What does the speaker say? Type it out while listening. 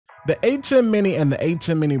The Atem Mini and the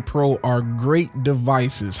Atem Mini Pro are great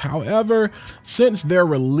devices. However, since their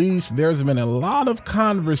release, there's been a lot of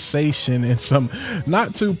conversation and some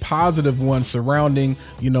not too positive ones surrounding,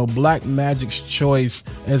 Blackmagic's choice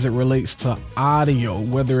as it relates to audio,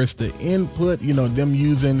 whether it's the input, them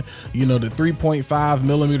using, the 3.5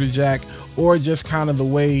 millimeter jack, or just kind of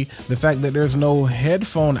the fact that there's no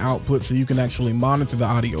headphone output so you can actually monitor the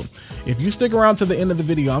audio. If you stick around to the end of the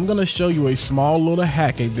video, I'm going to show you a small little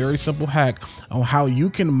hack, a very simple hack on how you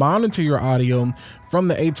can monitor your audio from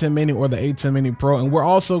the Atem Mini or the Atem Mini Pro. And we're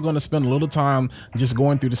also going to spend a little time just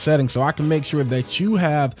going through the settings so I can make sure that you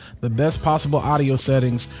have the best possible audio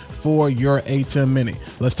settings for your Atem Mini.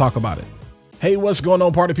 Let's talk about it. Hey, what's going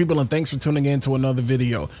on, party people, and thanks for tuning in to another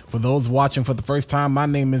video. For those watching for the first time, my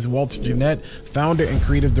name is Walter Jeanette, founder and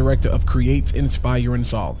creative director of Create, Inspire, and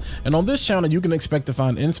Solve. And on this channel, you can expect to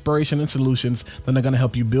find inspiration and solutions that are going to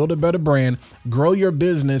help you build a better brand, grow your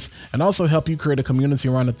business, and also help you create a community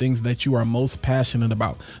around the things that you are most passionate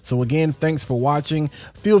about. So again, thanks for watching.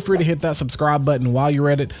 Feel free to hit that subscribe button. While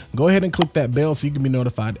you're at it, go ahead and click that bell so you can be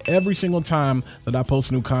notified every single time that I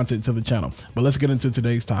post new content to the channel. But let's get into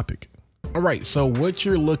today's topic. All right, so what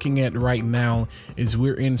you're looking at right now is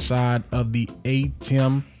we're inside of the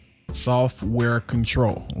Atem software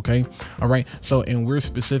control. Okay. All right. So, and we're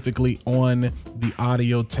specifically on the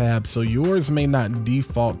audio tab. So yours may not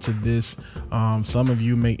default to this. Some of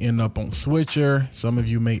you may end up on switcher. Some of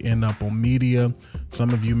you may end up on media.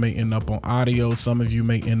 Some of you may end up on audio. Some of you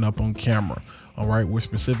may end up on camera. All right. We're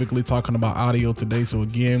specifically talking about audio today. So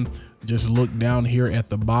again, just look down here at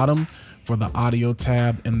the bottom for the audio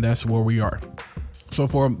tab, and that's where we are. So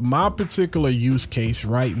for my particular use case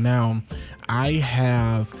right now, I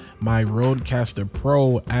have my Rodecaster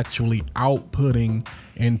Pro actually outputting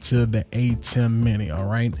into the Atem Mini. All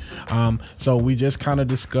right. So we just kind of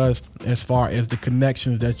discussed as far as the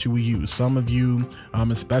connections that you will use. Some of you,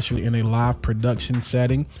 especially in a live production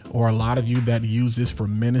setting, or a lot of you that use this for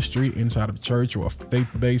ministry inside of church or a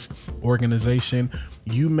faith-based organization,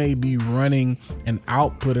 you may be running an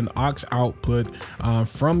output, an aux output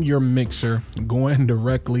from your mixer going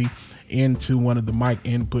directly into one of the mic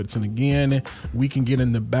inputs. And again, we can get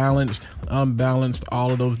into balanced, unbalanced,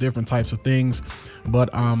 all of those different types of things,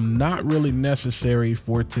 but not really necessary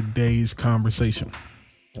for today's conversation.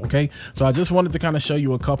 Okay, so I just wanted to kind of show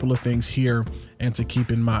you a couple of things here and to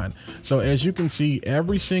keep in mind. So as you can see,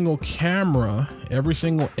 every single camera, every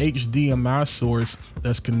single HDMI source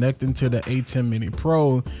that's connecting to the Atem Mini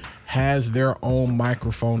Pro has their own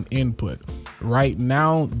microphone input. Right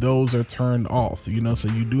now, those are turned off, so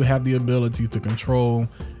you do have the ability to control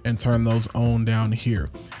and turn those on down here.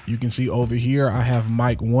 You can see over here, I have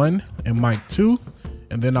mic 1 and mic 2,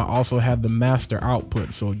 and then I also have the master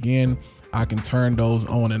output. So again, I can turn those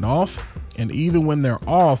on and off, and even when they're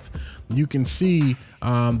off, you can see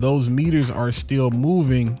those meters are still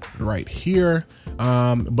moving right here,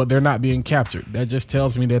 but they're not being captured. That just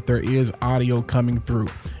tells me that there is audio coming through,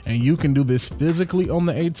 and you can do this physically on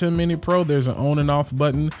the Atem Mini Pro. There's an on and off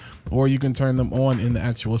button, or you can turn them on in the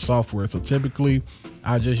actual software. So typically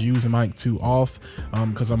I just use mic 2 off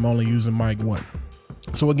because I'm only using mic 1.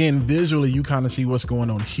 So again, visually, you kind of see what's going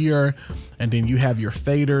on here, and then you have your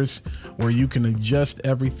faders where you can adjust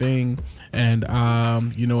everything, and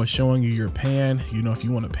it's showing you your pan, if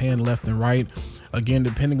you want to pan left and right. Again,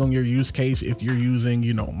 depending on your use case, if you're using,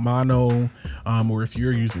 mono, or if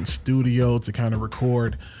you're using studio to kind of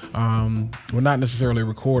record, well, not necessarily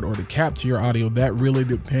record or to capture your audio, that really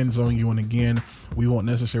depends on you. And again, we won't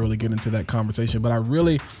necessarily get into that conversation, but I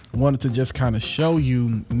really wanted to just kind of show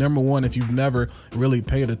you, number one, if you've never really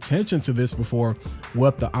paid attention to this before,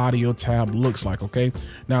 what the audio tab looks like. Okay.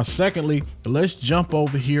 Now, secondly, let's jump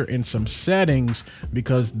over here in some settings,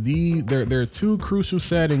 because there are two crucial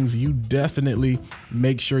settings you definitely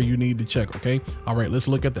make sure you need to check. Okay. All right, let's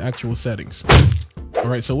look at the actual settings. All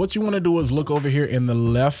right, so what you want to do is look over here in the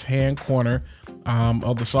left hand corner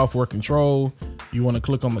of the software control. You want to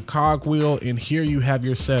click on the cog wheel, and here you have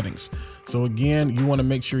your settings. So again, you want to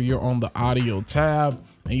make sure you're on the audio tab,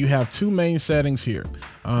 and you have two main settings here.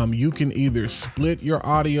 You can either split your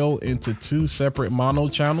audio into two separate mono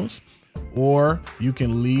channels, or you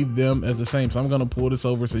can leave them as the same. So I'm going to pull this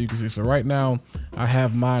over so you can see. So right now I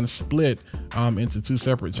have mine split into two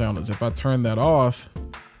separate channels. If I turn that off,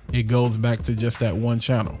 it goes back to just that one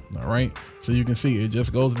channel. All right, so you can see it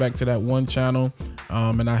just goes back to that one channel,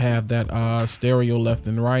 and I have that stereo left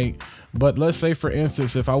and right. But let's say, for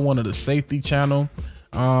instance, if I wanted a safety channel,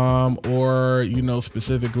 or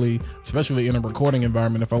specifically, especially in a recording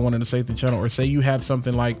environment, if I wanted a safety channel, or say you have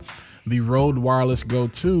something like the Rode Wireless Go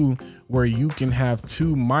 2 where you can have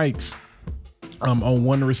two mics on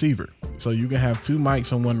one receiver. So you can have 2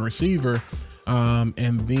 mics on one receiver,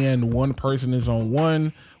 and then one person is on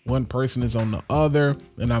one person is on the other,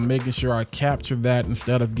 and I'm making sure I capture that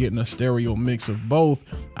instead of getting a stereo mix of both.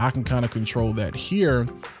 I can kind of control that here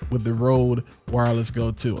with the Rode Wireless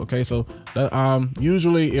Go 2. Okay, so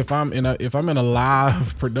usually if I'm in a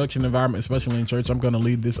live production environment, especially in church, I'm going to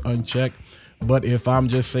leave this unchecked. But if I'm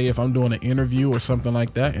if I'm doing an interview or something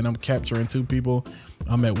like that and I'm capturing 2 people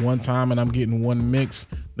at one time and I'm getting one mix,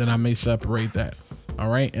 then I may separate that. All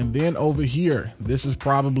right, and then over here, this is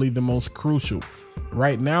probably the most crucial.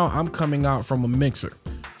 Right now I'm coming out from a mixer,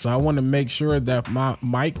 so I want to make sure that my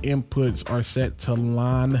mic inputs are set to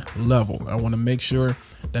line level. I want to make sure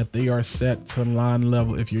that they are set to line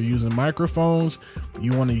level. If you're using microphones,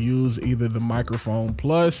 you want to use either the Microphone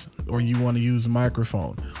Plus or you want to use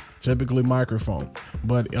microphone, typically microphone.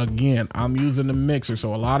 But again, I'm using the mixer.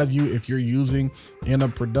 So a lot of you, if you're using in a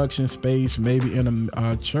production space, maybe in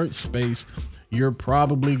a church space, you're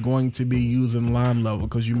probably going to be using line level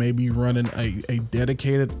because you may be running a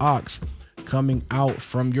dedicated aux coming out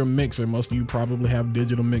from your mixer. Most of you probably have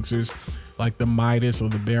digital mixers like the Midas or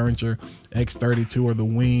the Behringer X32 or the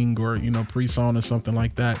Wing or, Presonus or something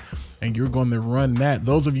like that. And you're going to run that.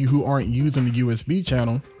 Those of you who aren't using the USB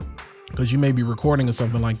channel, because you may be recording or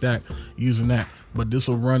something like that, using that, but this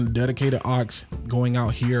will run dedicated aux going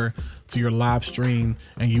out here to your live stream,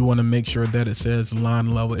 and you want to make sure that it says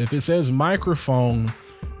line level. If it says microphone,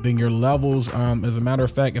 then your levels, as a matter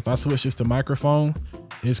of fact, if I switch this to microphone,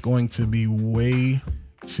 it's going to be way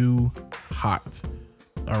too hot.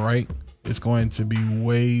 All right, it's going to be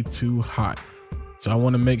way too hot. So I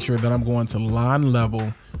want to make sure that I'm going to line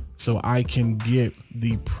level so I can get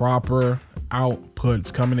the proper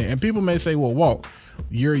outputs coming in. And people may say, well, Walt,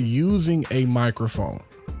 you're using a microphone.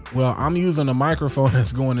 Well, I'm using a microphone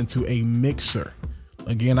that's going into a mixer.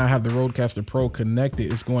 Again, I have the Rodecaster Pro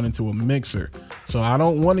connected. It's going into a mixer. So I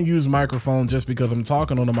don't want to use microphone just because I'm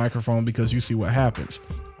talking on the microphone, because you see what happens.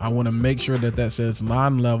 I want to make sure that that says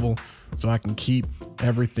line level so I can keep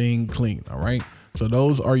everything clean. All right. So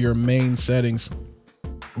those are your main settings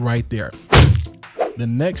right there. The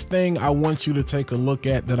next thing I want you to take a look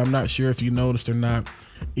at that I'm not sure if you noticed or not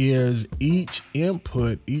is each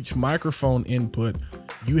input, each microphone input,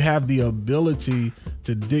 you have the ability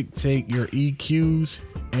to dictate your EQs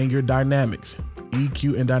and your dynamics.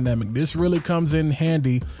 EQ and dynamic. This really comes in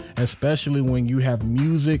handy, especially when you have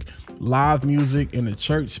music, live music in the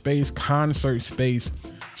church space, concert space.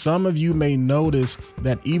 Some of you may notice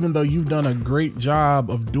that even though you've done a great job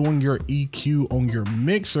of doing your EQ on your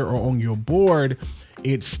mixer or on your board,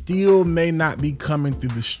 it still may not be coming through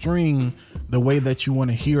the string the way that you want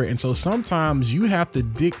to hear it. And so sometimes you have to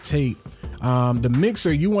dictate the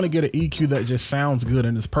mixer. You want to get an EQ that just sounds good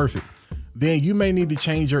and is perfect. Then you may need to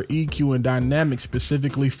change your EQ and dynamics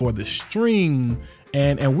specifically for the string.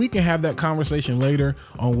 And we can have that conversation later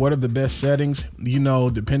on what are the best settings,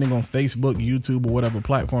 depending on Facebook, YouTube, or whatever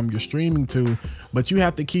platform you're streaming to. But you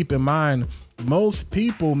have to keep in mind, most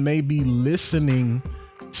people may be listening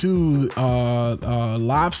to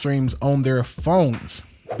live streams on their phones.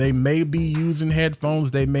 They may be using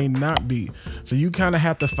headphones, they may not be. So you kind of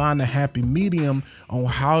have to find a happy medium on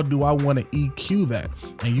how do I want to EQ that.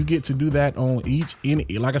 And you get to do that on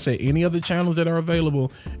like I said, any other channels that are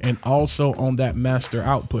available, and also on that master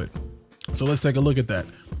output. So let's take a look at that.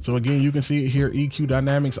 So again, you can see it here, EQ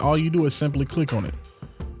dynamics. All you do is simply click on it.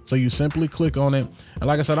 So you simply click on it. And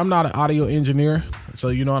like I said, I'm not an audio engineer, so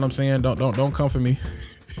you know what I'm saying? Don't come for me.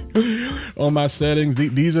 On my settings,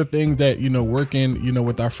 these are things that working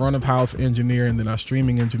with our front of house engineer and then our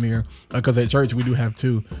streaming engineer, because at church we do have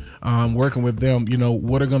two, working with them,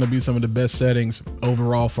 what are going to be some of the best settings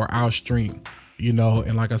overall for our stream,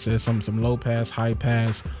 and like I said, some low pass, high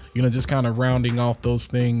pass, just kind of rounding off those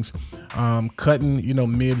things,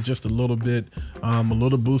 cutting mids just a little bit, a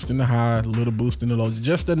little boost in the high, a little boost in the low,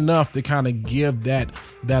 just enough to kind of give that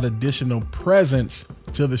additional presence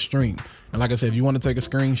to the stream. And like I said, if you want to take a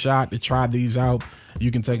screenshot to try these out,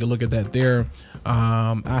 you can take a look at that there.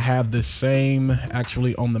 I have the same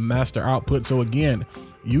actually on the master output. So again,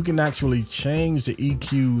 you can actually change the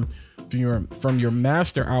EQ from your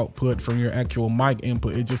master output, from your actual mic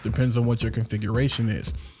input. It just depends on what your configuration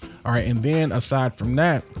is. All right, and then aside from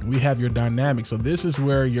that, we have your dynamics. So this is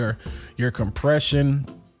where your compression,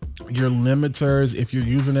 your limiters, if you're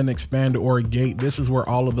using an expander or a gate, this is where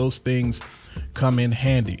all of those things come in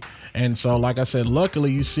handy. And so, like I said,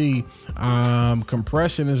 luckily you see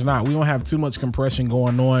compression we don't have too much compression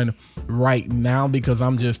going on right now because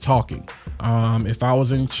I'm just talking. If I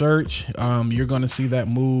was in church, you're going to see that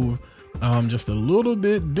move just a little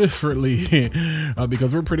bit differently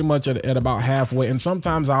because we're pretty much at about halfway. And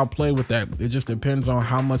sometimes I'll play with that. It just depends on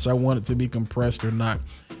how much I want it to be compressed or not.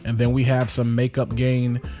 And then we have some makeup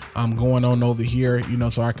gain going on over here, you know,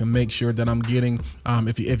 so I can make sure that I'm getting,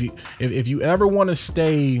 if you ever want to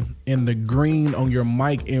stay in the green on your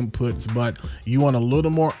mic inputs, but you want a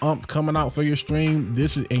little more ump coming out for your stream,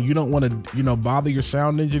 this is, and you don't want to, you know, bother your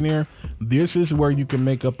sound engineer, this is where you can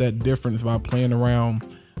make up that difference by playing around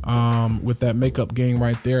with that makeup gain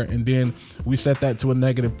right there. And then we set that to a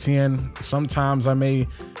 -10. Sometimes I may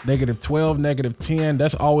 -12, -10.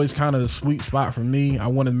 That's always kind of the sweet spot for me. I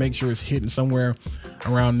want to make sure it's hitting somewhere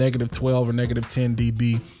around -12 or -10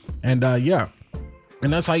 dB. And yeah,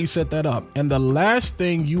 and that's how you set that up. And the last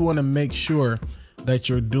thing you want to make sure that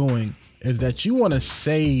you're doing is that you want to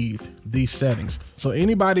save these settings. So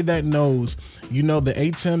anybody that knows, you know, the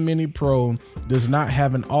Atem Mini Pro does not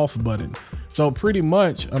have an off button. So pretty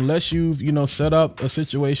much, unless you've, you know, set up a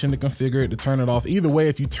situation to configure it to turn it off, either way,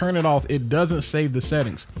 if you turn it off, it doesn't save the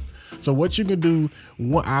settings. So what you can do,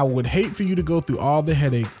 I would hate for you to go through all the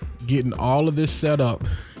headache getting all of this set up,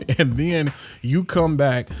 and then you come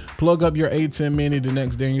back, plug up your Atem Mini the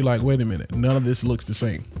next day, and you're like, wait a minute, none of this looks the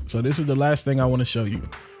same. So this is the last thing I want to show you.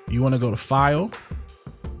 You want to go to File,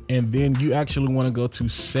 and then you actually want to go to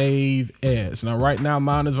Save As. Now, right now,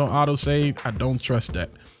 mine is on auto save. I don't trust that.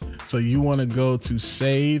 So you want to go to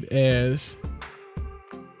Save As.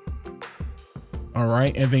 All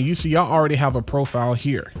right. And then you see, y'all already have a profile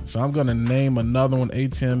here. So I'm going to name another one,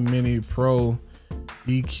 Atem Mini Pro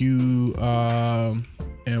EQ.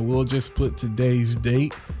 And we'll just put today's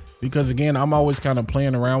date, because again, I'm always kind of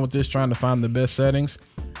playing around with this, trying to find the best settings.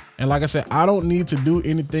 And like I said, I don't need to do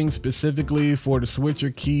anything specifically for the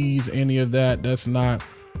switcher keys, any of that. That's not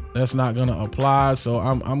going to apply. So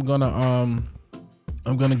I'm going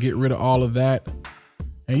to get rid of all of that,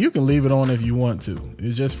 and you can leave it on if you want to.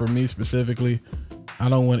 It's just for me specifically. I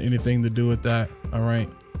don't want anything to do with that. All right.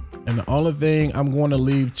 And the only thing I'm going to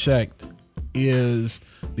leave checked is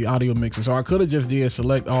the audio mixer. So I could have just did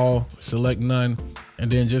select all, select none,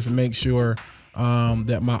 and then just make sure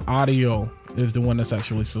that my audio is the one that's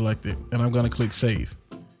actually selected. And I'm going to click save.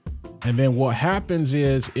 And then what happens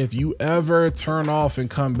is, if you ever turn off and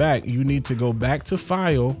come back, you need to go back to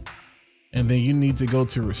File, and then you need to go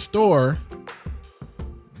to Restore.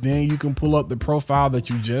 Then you can pull up the profile that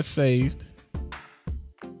you just saved,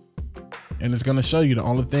 and it's going to show you the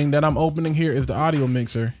only thing that I'm opening here is the audio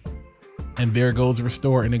mixer, and there goes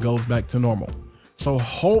Restore, and it goes back to normal. So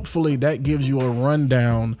hopefully that gives you a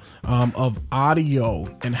rundown of audio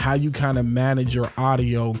and how you kind of manage your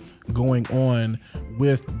audio going on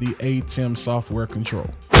with the Atem software control.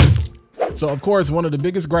 So of course, one of the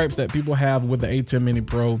biggest gripes that people have with the Atem Mini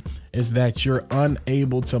Pro is that you're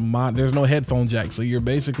unable to there's no headphone jack. So you're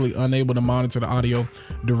basically unable to monitor the audio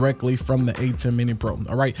directly from the Atem Mini Pro.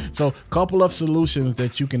 All right. So a couple of solutions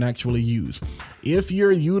that you can actually use. If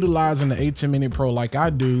you're utilizing the Atem Mini Pro like I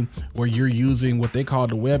do, where you're using what they call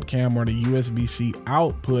the webcam or the USB-C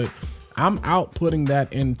output, I'm outputting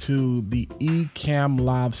that into the Ecamm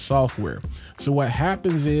Live software. So what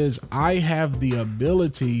happens is I have the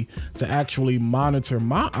ability to actually monitor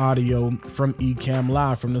my audio from Ecamm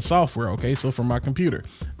Live from the software. Okay, so from my computer.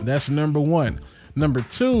 That's number one. Number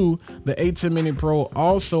two, the Atem Mini Pro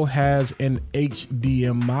also has an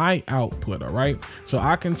HDMI output. All right, so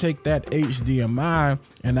I can take that HDMI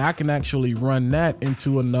and I can actually run that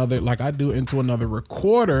into another, like I do, into another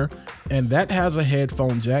recorder, and that has a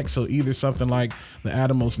headphone jack. So either something like the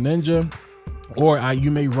Atomos Ninja, or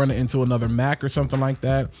you may run it into another Mac or something like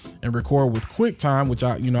that and record with QuickTime, which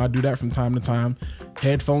I do that from time to time.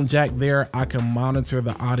 Headphone jack there, I can monitor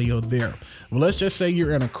the audio there. Well, let's just say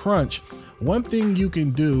you're in a crunch. One thing you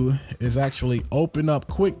can do is actually open up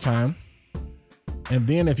QuickTime, and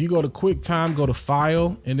then if you go to QuickTime, go to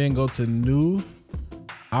File, and then go to New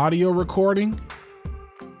Audio Recording,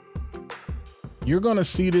 you're gonna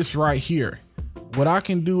see this right here. What I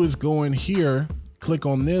can do is go in here, click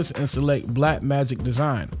on this, and select Blackmagic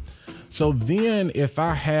Design. So then if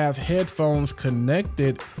I have headphones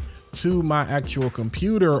connected to my actual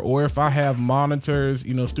computer, or if I have monitors,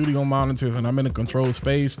 studio monitors, and I'm in a controlled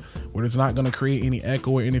space where it's not going to create any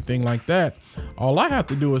echo or anything like that, all I have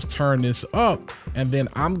to do is turn this up, and then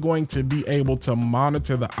I'm going to be able to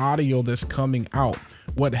monitor the audio that's coming out.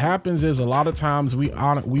 What happens is a lot of times we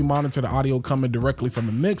monitor the audio coming directly from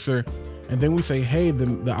the mixer, and then we say, hey,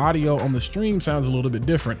 the audio on the stream sounds a little bit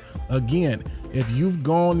different. Again, if you've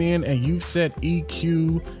gone in and you've set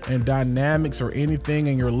EQ and dynamics or anything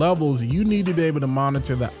in your levels, you need to be able to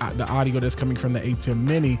monitor the audio that's coming from the Atem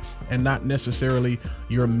Mini and not necessarily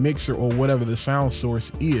your mixer or whatever the sound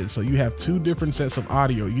source is. So you have two different sets of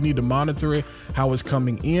audio. You need to monitor it, how it's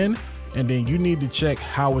coming in, and then you need to check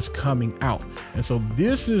how it's coming out. And so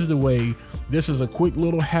this is the way, this is a quick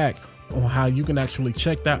little hack on how you can actually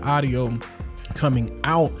check that audio coming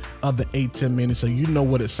out of the Atem Mini, so you know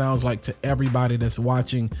what it sounds like to everybody that's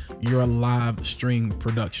watching your live stream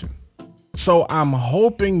production. So I'm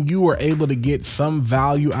hoping you were able to get some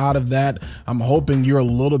value out of that. I'm hoping you're a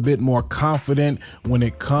little bit more confident when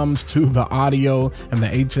it comes to the audio and the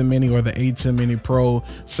Atem Mini or the Atem Mini Pro.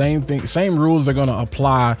 Same thing, same rules are going to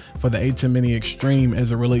apply for the Atem Mini Extreme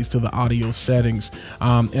as it relates to the audio settings.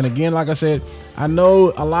 And again, like I said, I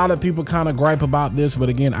know a lot of people kind of gripe about this, but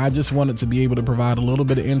again, I just wanted to be able to provide a little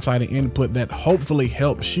bit of insight and input that hopefully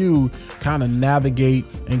helps you kind of navigate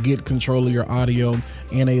and get control of your audio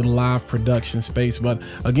in a live production space. But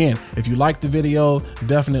again, if you like the video,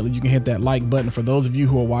 definitely you can hit that like button. For those of you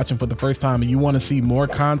who are watching for the first time and you want to see more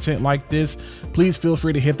content like this, please feel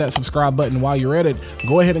free to hit that subscribe button. While you're at it,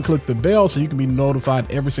 go ahead and click the bell so you can be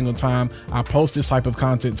notified every single time I post this type of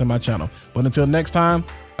content to my channel. But until next time,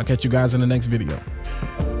 I'll catch you guys in the next video.